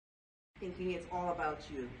thinking it's all about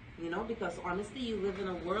you, you know, because honestly, you live in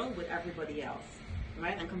a world with everybody else,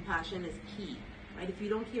 right? And compassion is key, right? If you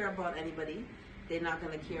don't care about anybody, they're not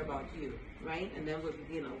going to care about you, right? And then,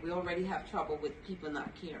 you know, we already have trouble with people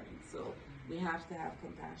not caring, so we have to have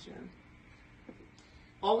compassion.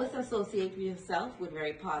 Always associate yourself with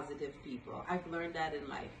very positive people. I've learned that in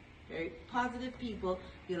life. Very positive people.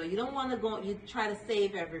 You know, you don't want to go, you try to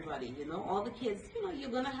save everybody, you know, all the kids, you know,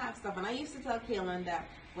 you're going to have stuff. And I used to tell Kalen that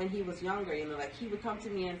when he was younger, you know, like he would come to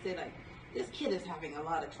me and say like, this kid is having a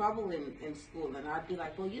lot of trouble in school. And I'd be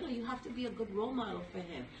like, well, you know, you have to be a good role model for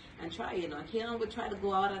him and try, you know. Kalen would try to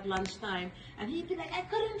go out at lunchtime and he'd be like, I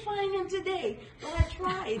couldn't find him today, but I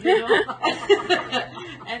tried, you know.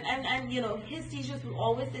 and you know, his teachers would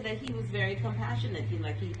always say that he was very compassionate.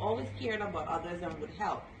 He always cared about others and would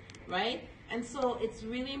help, right? And so it's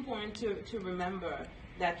really important to remember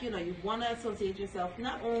that, you know, you want to associate yourself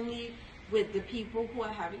not only with the people who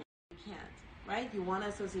are having, you can't. Right? You want to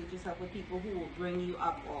associate yourself with people who will bring you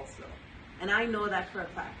up also. And I know that for a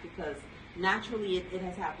fact because naturally it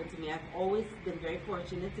has happened to me. I've always been very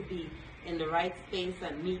fortunate to be in the right space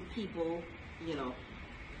and meet people, you know,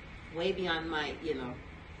 way beyond my, you know,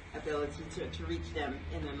 ability to reach them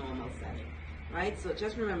in a normal setting. Right? So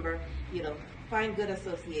just remember, you know, find good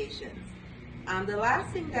associations. The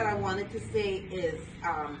last thing that I wanted to say is,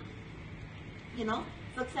 you know,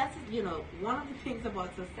 success is, you know, one of the things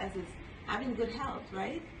about success is having good health,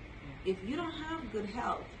 right? If you don't have good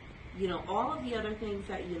health, you know, all of the other things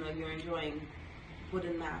that, you know, you're enjoying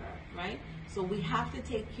wouldn't matter, right? So we have to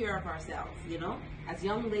take care of ourselves, you know, as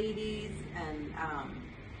young ladies and,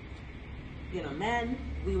 you know, men,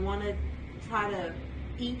 we want to try to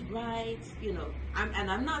eat right, you know,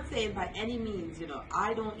 I'm not saying by any means, you know,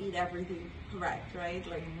 I don't eat everything correct, right?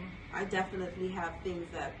 Like, I definitely have things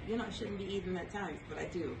that, you know, I shouldn't be eating at times, but I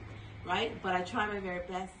do, right? But I try my very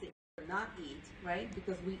best to not eat, right?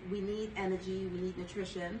 Because we need energy, we need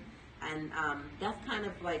nutrition, and that's kind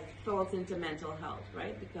of like falls into mental health,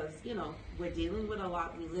 right? Because, you know, we're dealing with a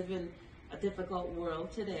lot. We live in a difficult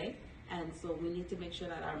world today, and so we need to make sure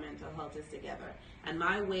that our mental health is together. And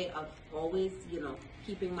my way of always, you know,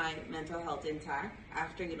 keeping my mental health intact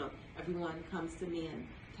after, you know, everyone comes to me and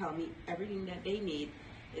tell me everything that they need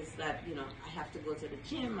is that, you know, I have to go to the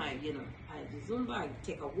gym, I do Zumba, I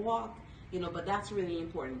take a walk, you know, but that's really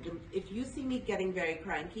important. If you see me getting very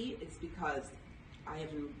cranky, it's because I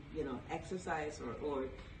haven't, you know, exercised or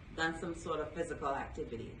done some sort of physical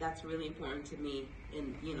activity. That's really important to me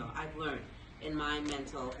in, you know, I've learned in my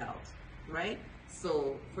mental health, right?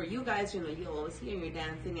 So for you guys, you know, you always hear you're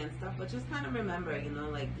dancing and stuff, but just kind of remember, you know,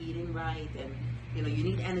 like eating right and, you know, you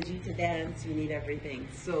need energy to dance, you need everything.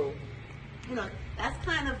 So, you know, that's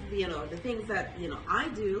kind of, you know, the things that, you know, I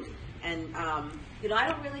do. And, you know, I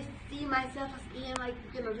don't really see myself as being like,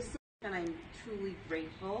 you know, just, and I'm truly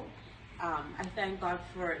grateful. I thank God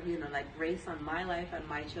for, you know, like grace on my life and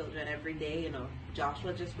my children every day. You know,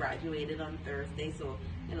 Joshua just graduated on Thursday. So,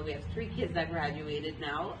 you know, we have 3 kids that graduated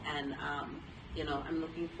now. And, you know, I'm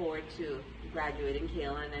looking forward to graduating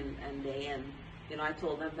Kaylin and they, and, you know, I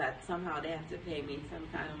told them that somehow they have to pay me some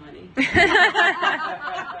kind of money.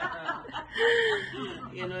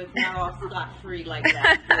 You know, it's not all scot-free like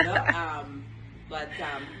that, you know. But,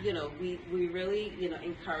 you know, we really, you know,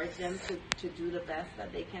 encourage them to do the best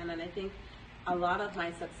that they can. And I think a lot of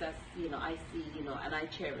my success, you know, I see, you know, and I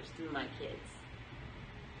cherish through my kids,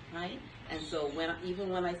 right? And so even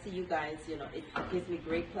when I see you guys, you know, it gives me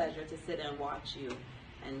great pleasure to sit and watch you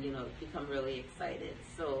and, you know, become really excited.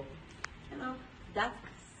 So, you know, that's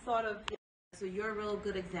sort of, so you're a real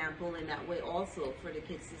good example in that way also for the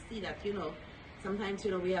kids to see that, you know, sometimes,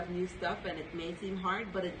 you know, we have new stuff and it may seem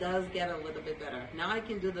hard, but it does get a little bit better. Now I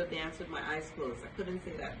can do the dance with my eyes closed. I couldn't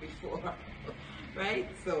say that before, right?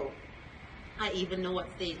 So I even know what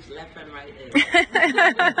stage left and right is.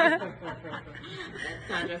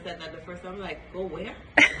 Sandra said that the first time, I'm like, go where?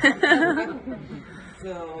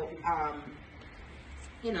 So,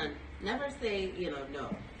 you know, never say, you know,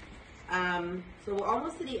 no. So we're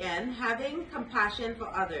almost to the end. Having compassion for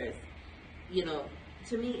others, you know,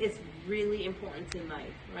 to me is really important in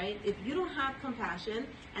life, right? If you don't have compassion,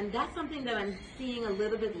 and that's something that I'm seeing a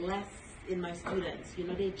little bit less in my students, you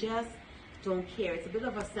know, they just don't care. It's a bit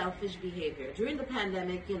of a selfish behavior. During the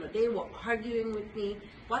pandemic, you know, they were arguing with me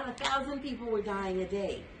while 1,000 people were dying a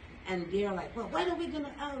day. And they're like, well, when are we going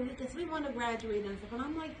to, because we want to graduate and stuff. And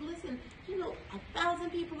I'm like, listen, you know, 1,000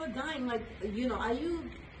 people are dying. Like, you know, are you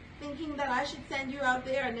thinking that I should send you out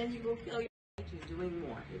there and then you go kill your you're doing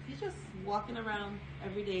more? If you're just walking around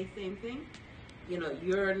every day, same thing, you know,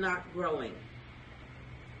 you're not growing.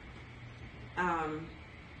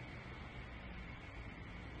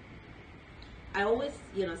 I always,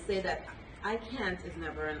 say that I can't is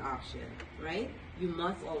never an option, right? You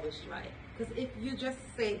must always try. Because if you just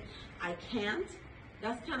say, I can't,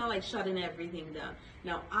 that's kind of like shutting everything down.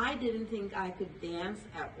 Now, I didn't think I could dance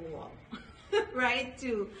at all, right?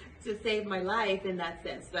 To save my life in that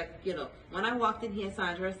sense. Like, when I walked in here,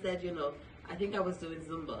 Sandra said, I think I was doing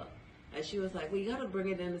Zumba. And she was like, well, you got to bring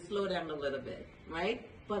it in and slow down a little bit, right?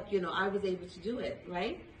 But, I was able to do it,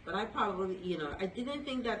 right? But I probably, I didn't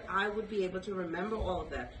think that I would be able to remember all of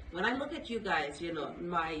that. When I look at you guys, you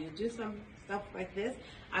do some stuff like this,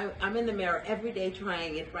 I'm in the mirror every day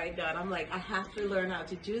trying it right now. And I'm like, I have to learn how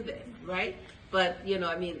to do this, right? But,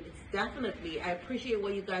 it's definitely, I appreciate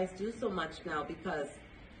what you guys do so much now because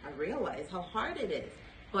I realize how hard it is.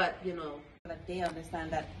 But, that they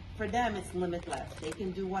understand that for them it's limitless. They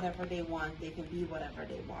can do whatever they want. They can be whatever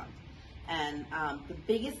they want. And the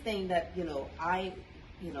biggest thing that, I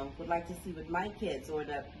would like to see with my kids, or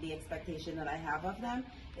that the expectation that I have of them,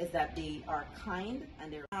 is that they are kind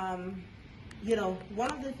and they're,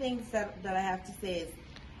 one of the things that I have to say is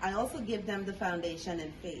I also give them the foundation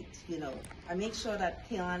and faith. I make sure that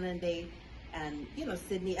Kaylin and they and,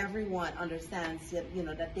 Sydney, everyone understands that,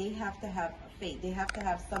 that they have to have faith. They have to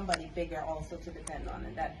have somebody bigger also to depend on,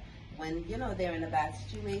 and that when, they're in a bad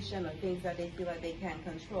situation or things that they feel like they can't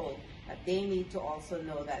control, that they need to also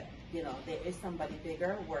know that, there is somebody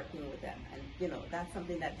bigger working with them. And, that's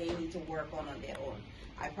something that they need to work on their own.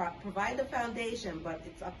 I provide the foundation, but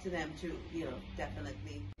it's up to them to,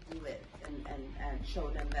 definitely do it and show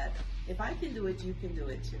them that if I can do it, you can do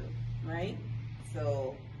it too, right?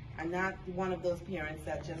 So I'm not one of those parents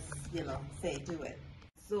that just, say do it.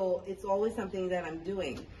 So it's always something that I'm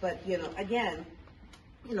doing. But, again,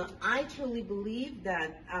 I truly believe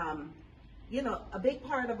that, a big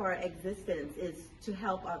part of our existence is to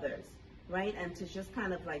help others, right? And to just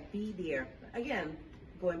kind of like be there. Again,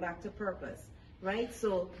 going back to purpose, right?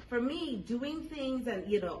 So for me, doing things and,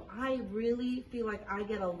 I really feel like I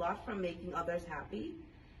get a lot from making others happy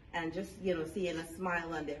and just, seeing a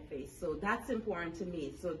smile on their face. So that's important to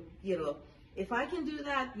me. So, if I can do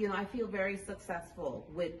that, I feel very successful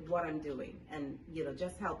with what I'm doing and,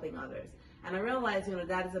 just helping others. And I realize,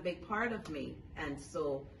 that is a big part of me. And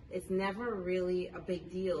so it's never really a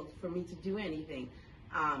big deal for me to do anything.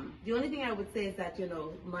 The only thing I would say is that,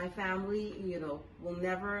 my family, will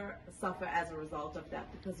never suffer as a result of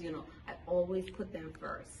that because, I always put them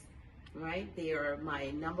first, right? They are my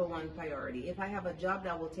number one priority. If I have a job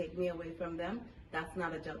that will take me away from them, that's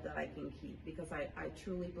not a job that I can keep because I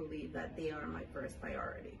truly believe that they are my first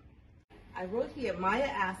priority. I wrote here, Maya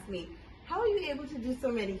asked me, how are you able to do so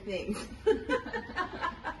many things?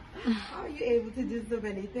 How are you able to do so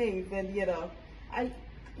many things? And, I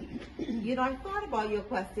thought about your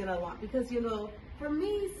question a lot because, for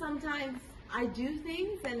me, sometimes I do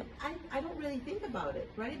things and I don't really think about it,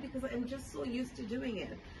 right? Because I'm just so used to doing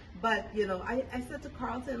it. But, I said to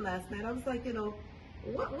Carlton last night, I was like,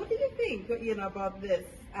 what do you think, about this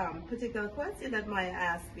particular question that Maya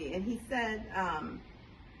asked me? And he said,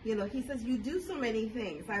 he says, you do so many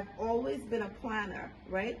things. I've always been a planner,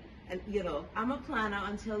 right? And, I'm a planner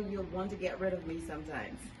until you want to get rid of me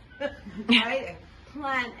sometimes, right?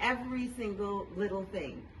 Plan every single little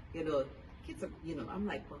thing, kids are, I'm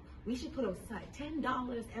like, well, we should put aside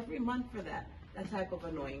 $10 every month for that type of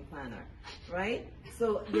annoying planner, right?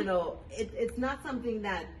 So, it's not something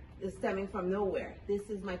that is stemming from nowhere. This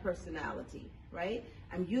is my personality, right?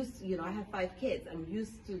 I'm used to, I have 5 kids. I'm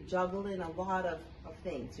used to juggling a lot of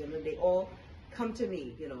things, they all come to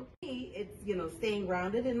me, it's, staying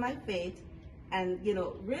grounded in my faith and,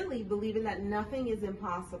 really believing that nothing is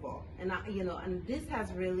impossible. And, and this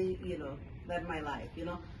has really, led my life,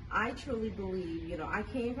 I truly believe, I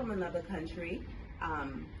came from another country,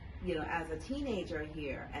 as a teenager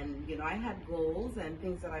here, and, I had goals and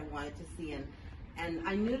things that I wanted to see, and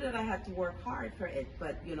I knew that I had to work hard for it,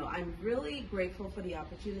 but, I'm really grateful for the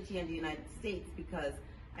opportunity in the United States because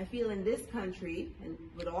I feel in this country, and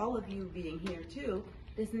with all of you being here too,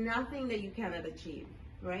 there's nothing that you cannot achieve,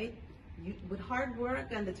 right? With hard work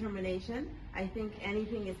and determination, I think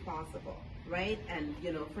anything is possible, right? And,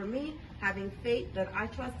 for me, having faith that I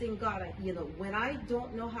trust in God, when I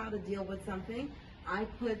don't know how to deal with something, I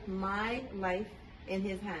put my life in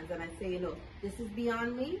His hands and I say, this is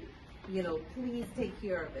beyond me, please take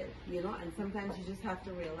care of it, and sometimes you just have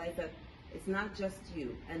to realize that it's not just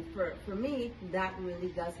you. And for me, that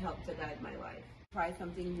really does help to guide my life. Try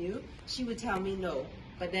something new, she would tell me no.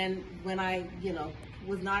 But then when I,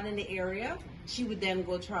 was not in the area, she would then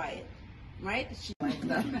go try it, right? She like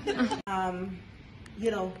that.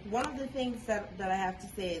 One of the things that I have to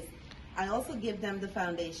say is I also give them the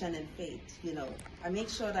foundation and faith. You know, I make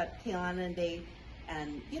sure that Kaylin and they,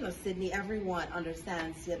 and you know, Sydney, everyone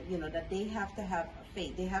understands that, you know, that they have to have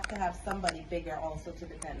faith. They have to have somebody bigger also to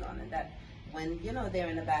depend on, and that when, you know, they're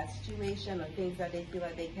in a bad situation or things that they feel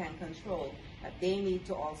like they can't control, that they need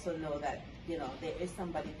to also know that, you know, there is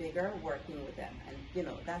somebody bigger working with them, and you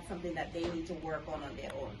know, that's something that they need to work on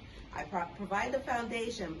their own. I provide the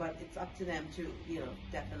foundation, but it's up to them to, you know,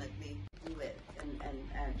 definitely do it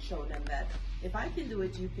and show them that if I can do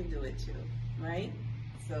it, you can do it too, right?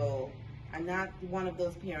 So I'm not one of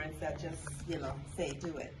those parents that just, you know, say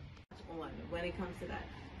do it. When it comes to that,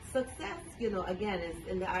 success, you know, again, is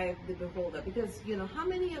in the eye of the beholder, because, you know, how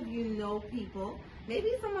many of you know people,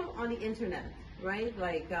 maybe someone on the internet, right?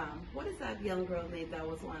 Like, what is that young girl name that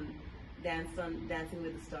was on Dancing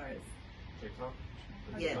with the Stars? TikTok?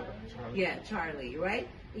 Yeah, Charlie. yeah, Charlie, right?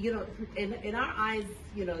 You know, in our eyes,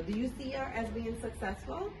 you know, do you see her as being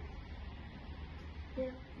successful? Yeah.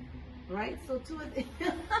 Right? So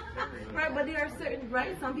right, but there are certain,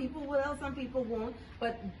 right? Some people will, some people won't.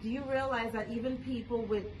 But do you realize that even people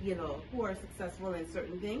with, you know, who are successful in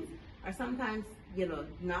certain things are sometimes, you know,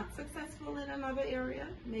 not successful in another area,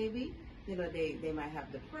 maybe? You know, they might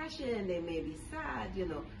have depression, they may be sad, you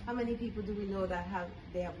know. How many people do we know that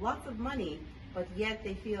they have lots of money, but yet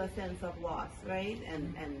they feel a sense of loss, right?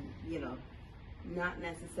 And you know, not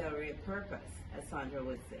necessarily a purpose, as Sandra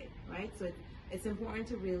would say, right? So it's important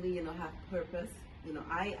to really, you know, have purpose. You know,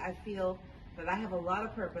 I feel that I have a lot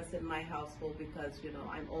of purpose in my household because, you know,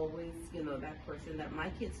 I'm always, you know, that person that my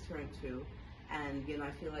kids turn to. And, you know,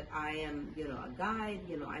 I feel like I am, you know, a guide.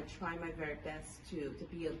 You know, I try my very best to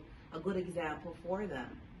be a good example for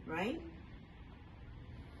them, right?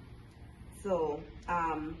 So,